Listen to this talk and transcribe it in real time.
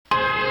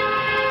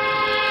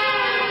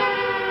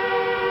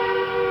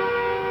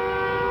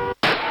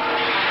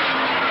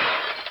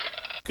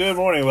Good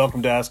morning.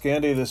 Welcome to Ask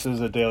Andy. This is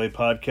a daily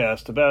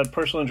podcast about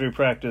personal injury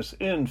practice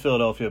in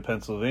Philadelphia,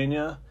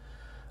 Pennsylvania.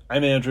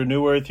 I'm Andrew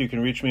Neuwirth. You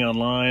can reach me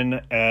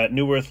online at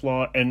Neuwirth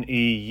Law,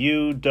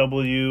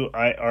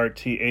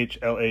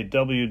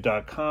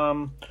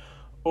 NEUWIRTHLAW.com,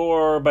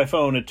 or by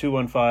phone at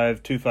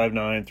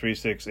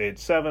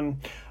 215-259-3687.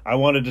 I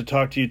wanted to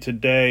talk to you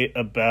today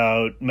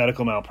about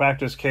medical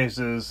malpractice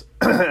cases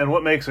and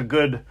what makes a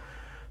good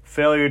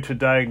failure to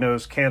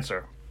diagnose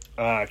cancer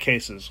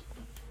cases.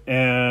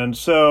 And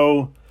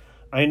so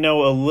I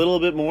know a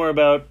little bit more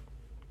about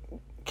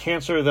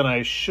cancer than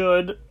I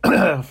should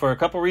for a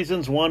couple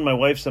reasons. One, my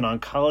wife's an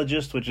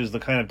oncologist, which is the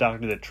kind of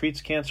doctor that treats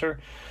cancer.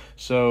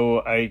 So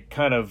I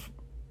kind of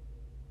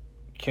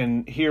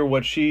can hear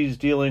what she's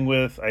dealing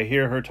with. I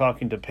hear her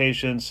talking to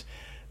patients.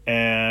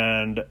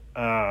 And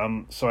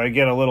so I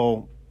get a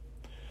little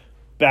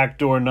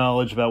backdoor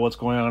knowledge about what's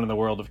going on in the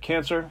world of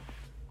cancer.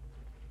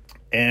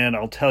 And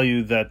I'll tell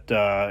you that,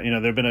 there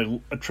have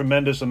been a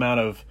tremendous amount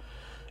of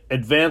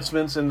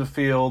advancements in the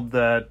field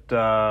that,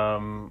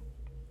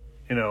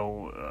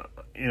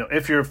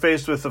 if you're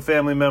faced with a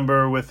family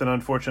member with an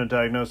unfortunate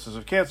diagnosis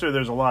of cancer,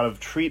 there's a lot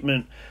of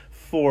treatment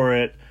for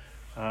it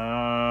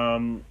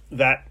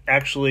that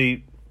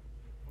actually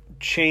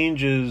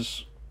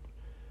changes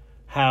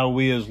how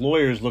we as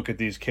lawyers look at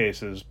these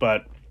cases.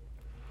 But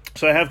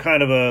so I have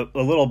kind of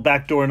a little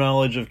backdoor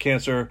knowledge of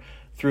cancer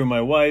through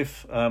my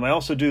wife. I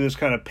also do this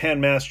kind of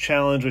Pan-Mass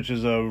Challenge, which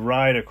is a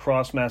ride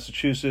across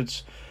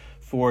Massachusetts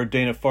for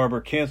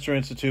Dana-Farber Cancer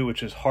Institute,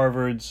 which is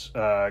Harvard's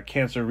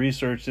Cancer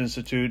Research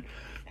Institute.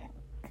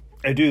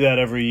 I do that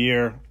every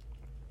year.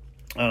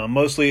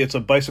 Mostly it's a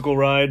bicycle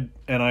ride,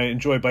 and I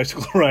enjoy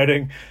bicycle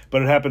riding,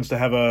 but it happens to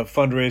have a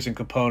fundraising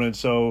component.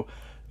 So,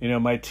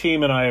 my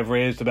team and I have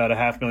raised about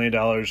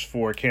 $500,000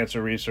 for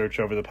cancer research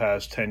over the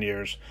past 10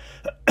 years,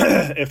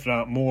 if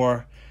not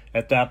more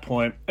at that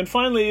point. And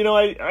finally,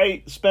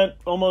 I spent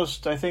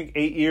almost, 8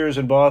 years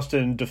in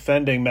Boston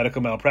defending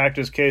medical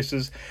malpractice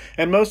cases,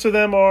 and most of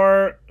them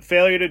are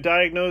failure to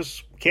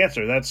diagnose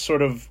cancer. That's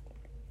sort of,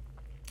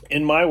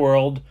 in my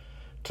world,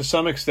 to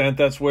some extent,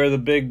 that's where the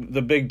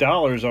big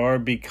dollars are,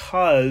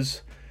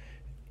 because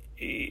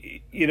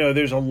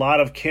there's a lot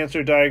of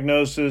cancer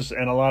diagnosis,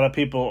 and a lot of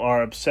people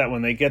are upset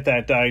when they get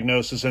that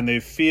diagnosis and they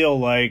feel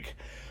like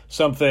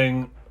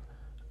something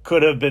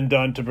could have been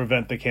done to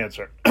prevent the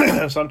cancer.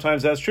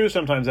 Sometimes that's true,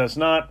 sometimes that's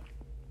not.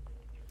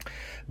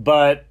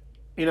 But,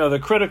 the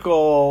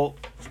critical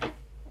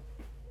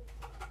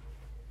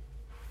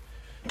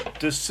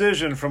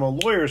decision from a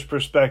lawyer's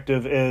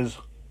perspective is,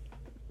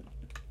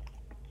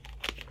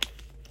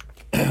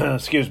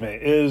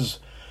 is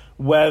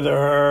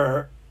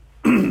whether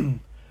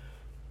the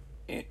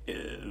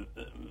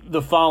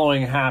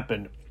following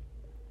happened,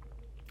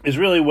 is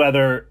really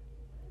whether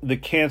the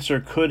cancer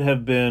could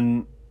have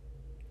been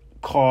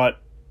caught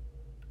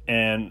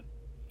and,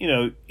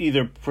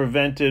 either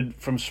prevented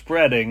from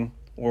spreading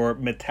or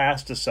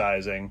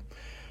metastasizing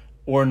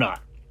or not.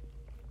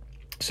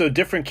 So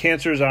different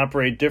cancers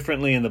operate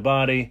differently in the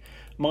body.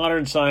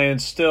 Modern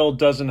science still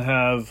doesn't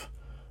have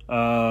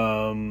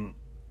a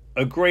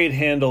great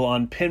handle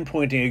on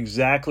pinpointing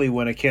exactly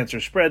when a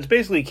cancer spreads.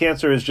 Basically,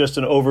 cancer is just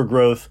an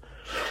overgrowth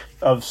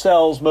of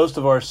cells. Most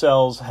of our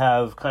cells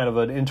have kind of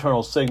an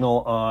internal signal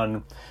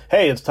on,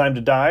 hey, it's time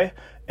to die.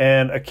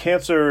 And a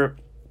cancer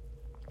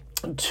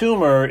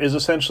tumor is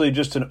essentially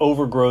just an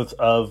overgrowth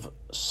of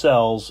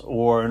cells,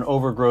 or an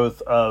overgrowth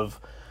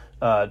of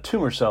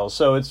tumor cells.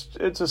 So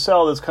it's a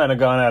cell that's kind of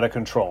gone out of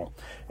control,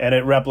 and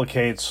it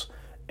replicates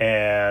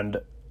and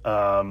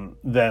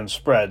then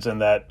spreads.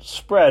 And that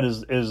spread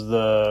is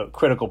the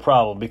critical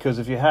problem, because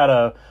if you had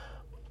a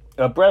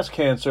breast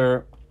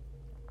cancer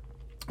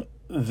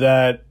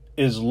that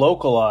is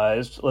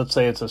localized, let's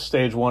say it's a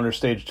stage 1 or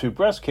stage 2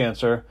 breast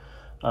cancer,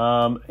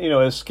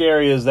 as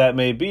scary as that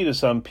may be to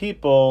some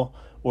people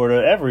or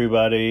to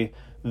everybody,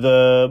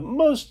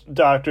 most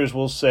doctors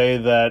will say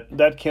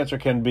that cancer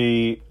can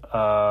be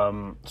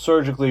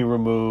surgically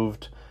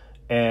removed,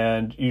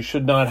 and you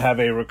should not have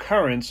a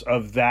recurrence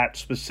of that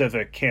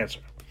specific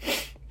cancer.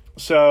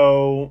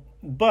 So,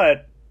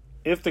 but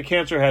if the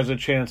cancer has a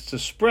chance to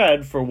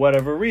spread for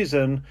whatever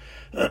reason,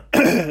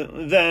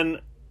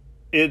 then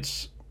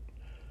it's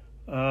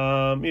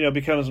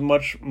becomes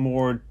much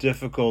more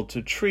difficult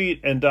to treat,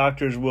 and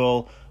doctors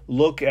will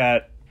look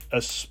at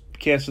a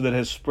cancer that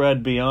has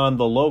spread beyond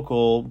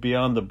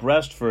the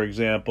breast, for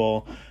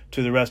example,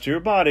 to the rest of your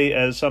body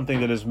as something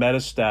that is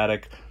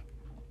metastatic.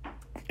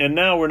 And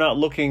now we're not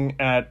looking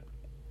at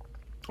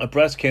a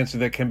breast cancer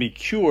that can be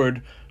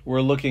cured.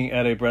 We're looking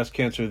at a breast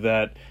cancer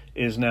that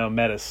is now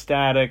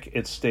metastatic.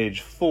 It's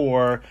stage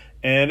 4,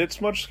 and it's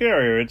much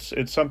scarier.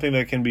 It's something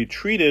that can be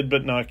treated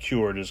but not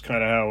cured, is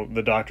kind of how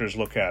the doctors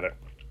look at it.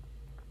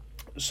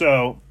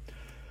 So,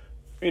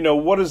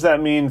 what does that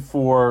mean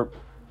for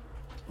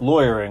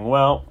lawyering?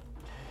 Well,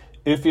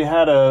 if you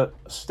had a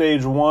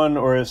stage 1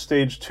 or a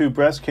stage 2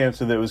 breast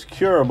cancer that was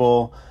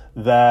curable,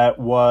 that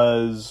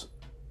was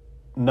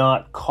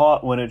not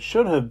caught when it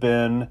should have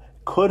been,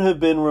 could have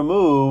been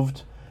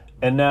removed,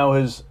 and now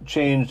has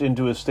changed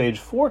into a stage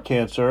 4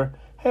 cancer,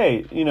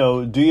 hey,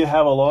 do you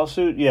have a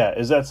lawsuit? Yeah.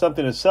 Is that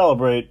something to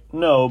celebrate?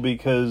 No,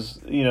 because,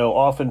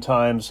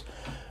 oftentimes,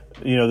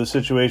 the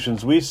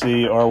situations we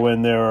see are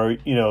when there are,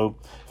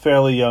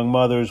 fairly young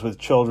mothers with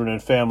children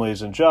and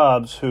families and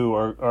jobs who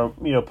are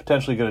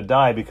potentially going to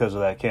die because of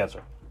that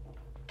cancer.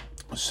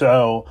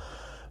 So,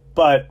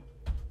 but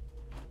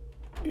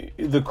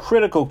the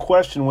critical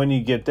question when you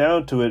get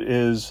down to it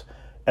is,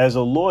 as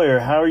a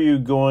lawyer, how are you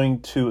going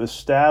to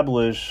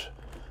establish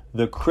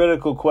the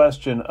critical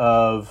question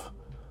of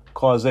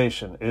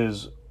causation?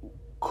 Is,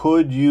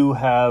 could you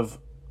have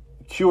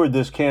cured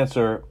this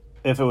cancer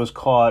if it was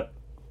caught,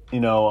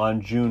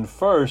 on June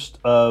 1st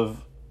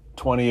of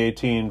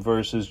 2018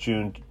 versus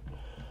June,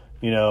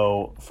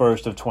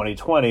 1st of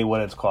 2020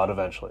 when it's caught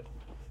eventually?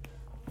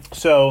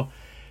 So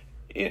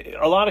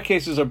a lot of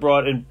cases are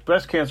brought in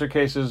breast cancer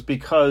cases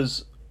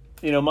because,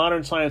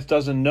 modern science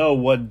doesn't know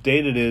what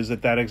date it is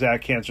that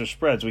exact cancer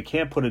spreads. We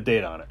can't put a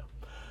date on it.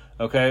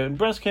 Okay, and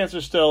breast cancer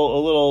is still a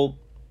little,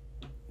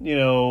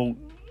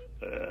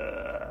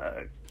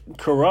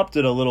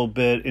 corrupted a little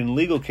bit in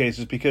legal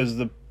cases because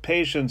the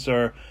patients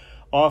are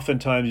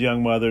oftentimes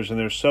young mothers and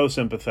they're so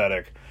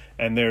sympathetic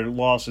and their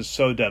loss is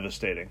so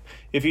devastating.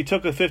 If you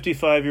took a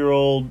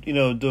 55-year-old,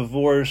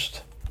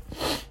 divorced,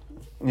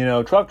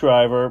 truck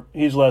driver,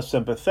 he's less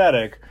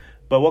sympathetic.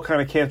 But what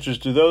kind of cancers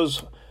do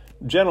those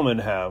gentlemen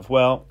have?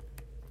 Well,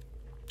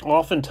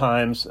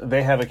 oftentimes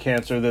they have a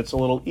cancer that's a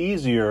little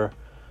easier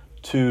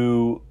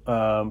to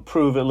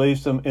prove, at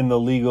least in the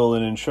legal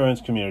and insurance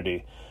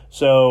community.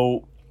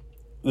 So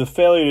the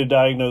failure to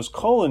diagnose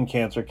colon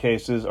cancer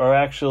cases are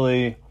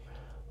actually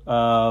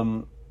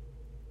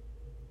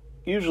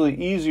usually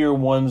easier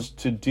ones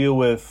to deal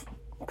with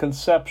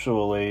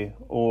conceptually,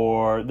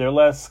 or they're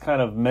less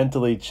kind of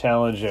mentally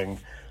challenging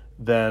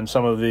than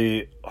some of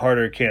the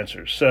harder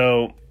cancers.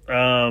 So,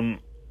 and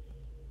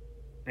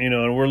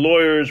we're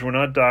lawyers, we're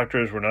not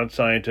doctors, we're not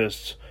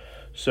scientists.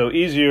 So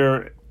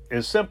easier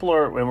is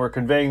simpler, and we're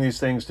conveying these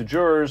things to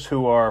jurors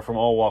who are from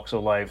all walks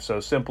of life, so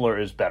simpler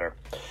is better.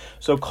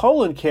 So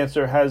colon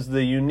cancer has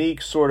the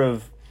unique sort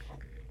of,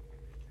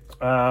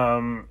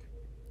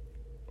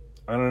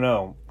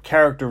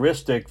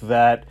 characteristic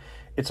that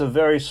it's a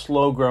very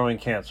slow-growing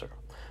cancer.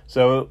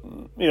 So,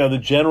 the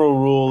general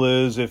rule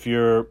is if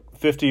you're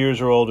 50 years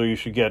or older, you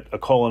should get a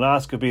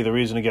colonoscopy. The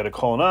reason to get a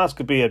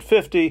colonoscopy at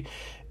 50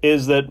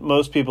 is that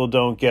most people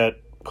don't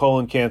get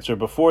colon cancer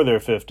before they're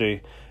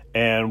 50,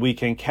 and we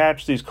can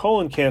catch these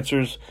colon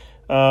cancers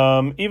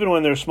even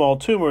when they're small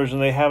tumors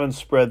and they haven't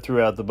spread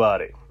throughout the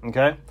body.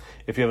 Okay?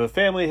 If you have a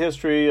family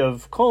history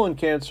of colon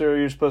cancer,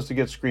 you're supposed to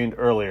get screened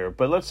earlier.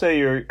 But let's say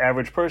you're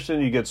average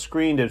person, you get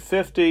screened at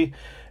 50,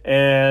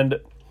 and,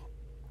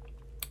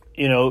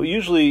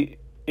 usually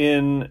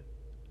in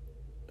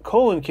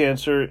colon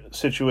cancer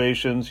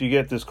situations, you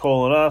get this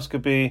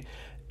colonoscopy,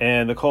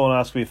 and the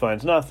colonoscopy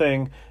finds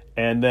nothing,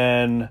 and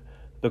then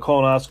the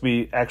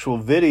colonoscopy actual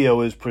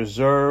video is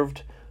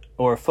preserved,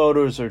 or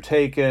photos are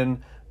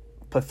taken.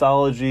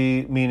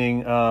 Pathology,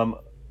 meaning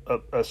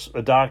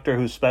a doctor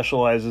who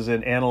specializes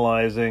in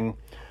analyzing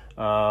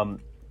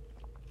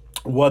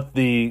what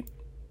the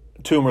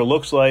tumor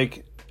looks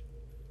like,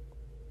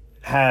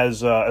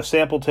 has a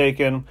sample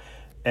taken,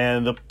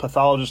 and the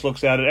pathologist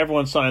looks at it.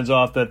 Everyone signs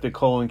off that the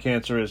colon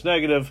cancer is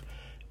negative,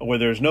 or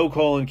there's no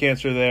colon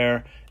cancer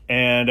there,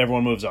 and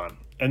everyone moves on.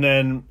 And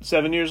then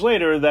 7 years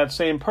later, that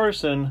same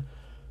person,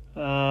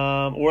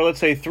 or let's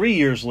say 3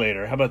 years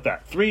later, how about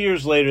that? 3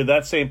 years later,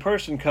 that same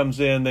person comes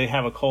in, they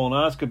have a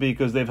colonoscopy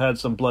because they've had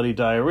some bloody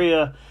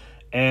diarrhea,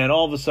 and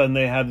all of a sudden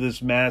they have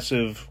this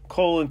massive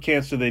colon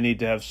cancer. They need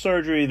to have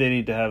surgery. They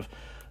need to have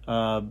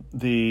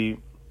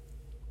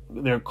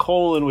their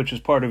colon, which is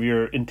part of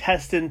your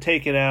intestine,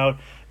 taken out,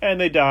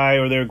 and they die,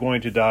 or they're going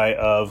to die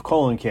of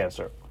colon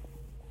cancer.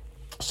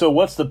 So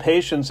what's the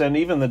patient's and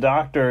even the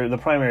doctor, the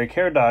primary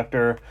care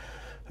doctor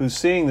who's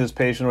seeing this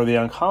patient, or the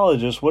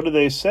oncologist, what do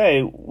they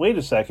say? Wait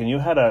a second, you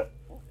had a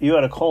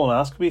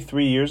colonoscopy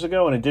 3 years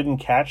ago and it didn't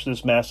catch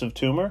this massive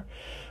tumor?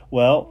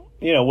 Well,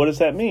 what does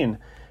that mean?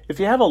 If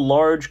you have a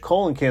large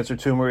colon cancer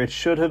tumor, it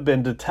should have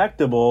been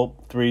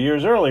detectable 3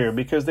 years earlier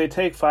because they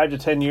take 5 to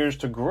 10 years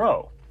to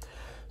grow.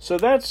 So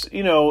that's,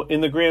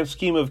 in the grand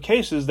scheme of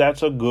cases,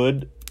 that's a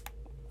good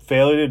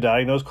failure to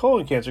diagnose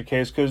colon cancer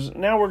case, because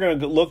now we're going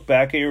to look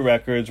back at your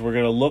records. We're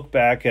going to look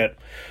back at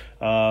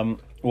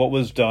what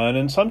was done.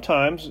 And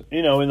sometimes,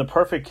 in the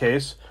perfect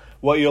case,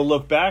 what you'll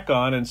look back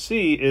on and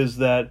see is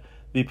that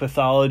the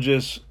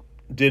pathologist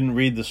didn't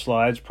read the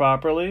slides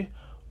properly,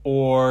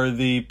 or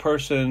the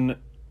person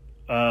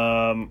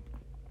doing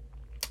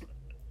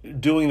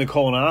the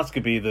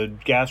colonoscopy, the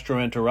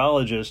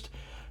gastroenterologist,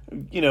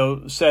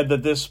 said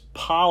that this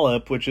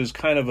polyp, which is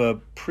kind of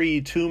a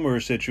pre-tumor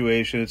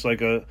situation, it's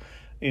like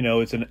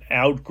it's an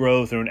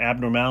outgrowth or an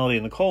abnormality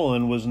in the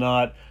colon, was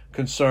not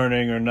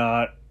concerning or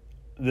not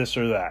this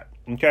or that.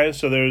 Okay,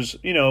 so there's,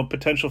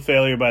 potential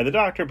failure by the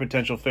doctor,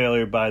 potential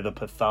failure by the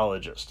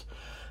pathologist.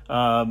 There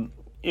are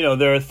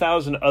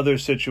 1,000 other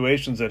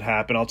situations that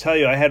happen. I'll tell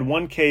you, I had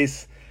one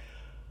case,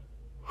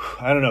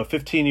 I don't know,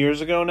 15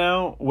 years ago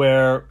now,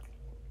 where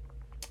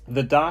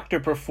the doctor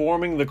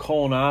performing the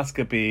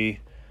colonoscopy,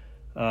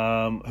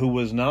 who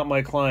was not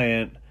my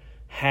client,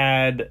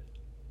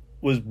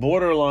 was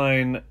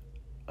borderline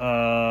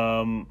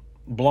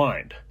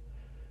blind.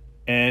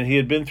 And he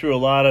had been through a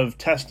lot of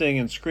testing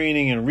and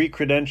screening and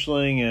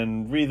re-credentialing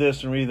and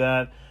re-this and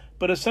re-that.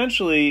 But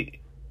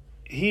essentially,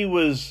 he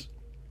was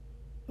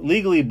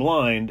legally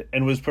blind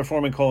and was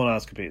performing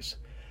colonoscopies.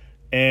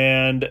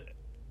 And,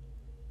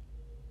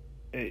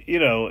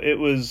 it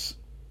was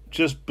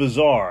just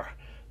bizarre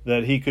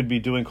that he could be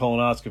doing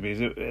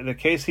colonoscopies. The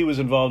case he was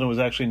involved in was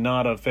actually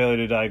not a failure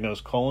to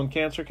diagnose colon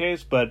cancer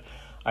case, but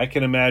I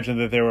can imagine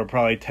that there were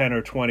probably 10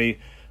 or 20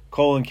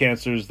 colon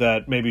cancers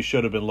that maybe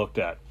should have been looked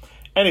at.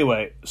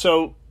 Anyway,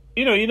 so,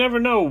 you never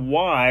know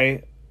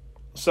why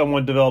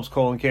someone develops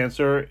colon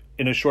cancer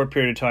in a short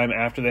period of time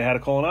after they had a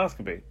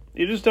colonoscopy.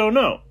 You just don't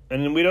know.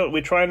 And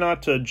we try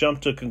not to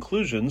jump to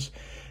conclusions.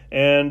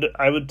 And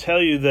I would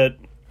tell you that,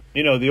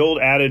 the old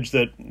adage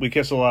that we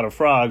kiss a lot of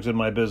frogs in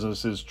my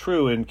business is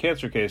true in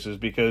cancer cases,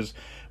 because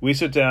we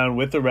sit down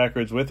with the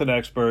records, with an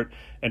expert,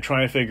 and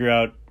try and figure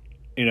out,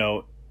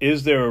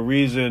 is there a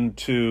reason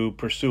to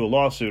pursue a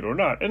lawsuit or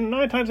not? And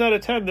 9 times out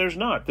of 10, there's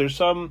not. There's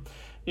some,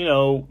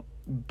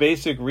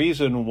 basic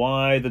reason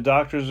why the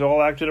doctors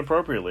all acted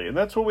appropriately. And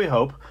that's what we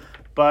hope.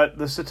 But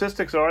the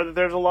statistics are that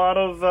there's a lot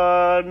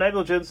of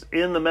negligence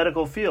in the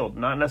medical field,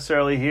 not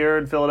necessarily here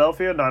in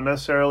Philadelphia, not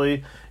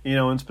necessarily,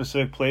 in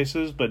specific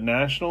places, but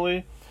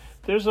nationally.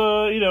 There's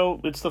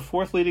it's the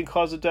 4th leading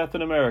cause of death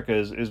in America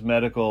is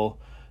medical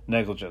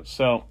negligence.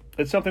 So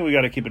it's something we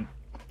got to keep an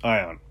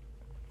eye on.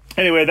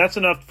 Anyway, that's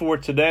enough for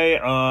today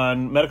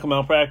on medical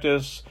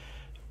malpractice,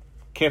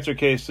 cancer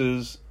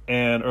cases,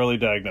 and early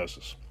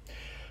diagnosis.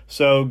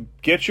 So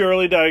get your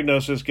early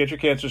diagnosis, get your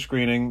cancer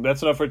screening.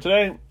 That's enough for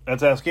today.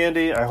 That's Ask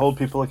Andy. I hold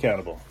people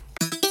accountable.